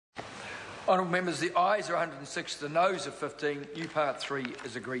Honourable members, the ayes are 106, the noes are 15. New Part 3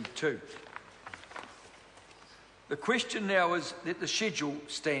 is agreed to. The question now is that the schedule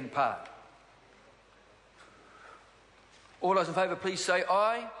stand part. All those in favour, please say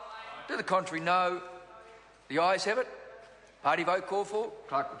aye. To the contrary, no. The ayes have it. Party vote called for.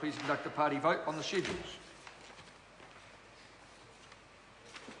 Clerk will please conduct the party vote on the schedules.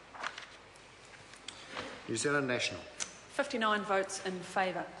 New Zealand National. 59 votes in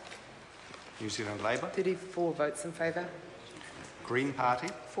favour. New Zealand Labour. 34 votes in favour. Green Party.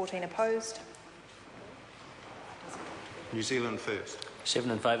 14 opposed. New Zealand First.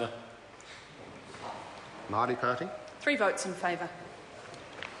 7 in favour. Māori Party. 3 votes in favour.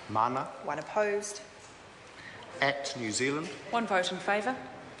 Mana. 1 opposed. Act New Zealand. 1 vote in favour.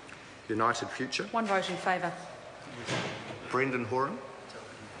 United Future. 1 vote in favour. Brendan Horan.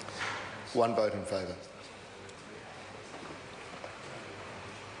 1 vote in favour.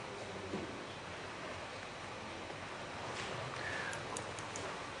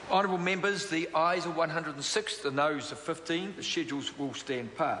 Honourable members, the ayes are 106, the noes are 15. The schedules will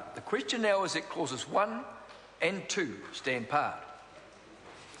stand part. The question now is that clauses 1 and 2 stand part.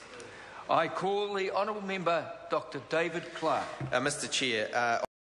 I call the Honourable Member Dr David Clark. Mr Chair,